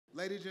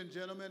Ladies and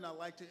gentlemen, I'd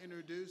like to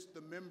introduce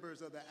the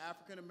members of the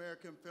African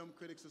American Film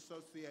Critics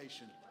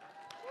Association.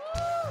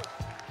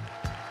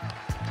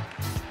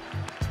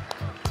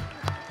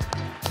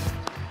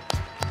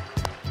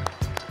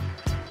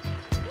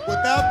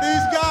 Without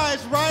these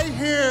guys right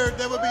here,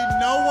 there would be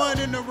no one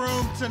in the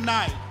room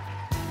tonight.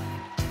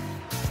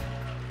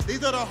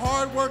 These are the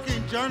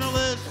hard-working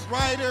journalists,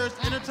 writers,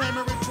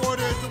 entertainment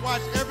reporters who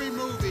watch every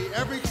movie,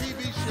 every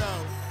TV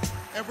show,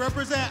 and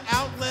represent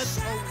outlets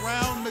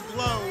around the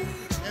globe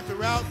and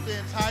throughout the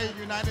entire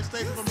United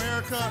States of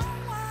America.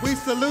 We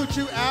salute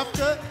you,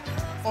 AAFCA,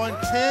 on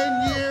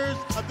 10 years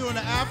of doing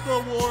the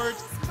AAFCA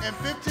Awards and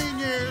 15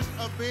 years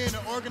of being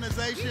an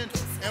organization,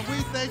 and we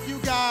thank you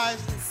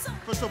guys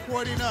for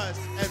supporting us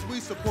as we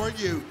support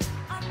you.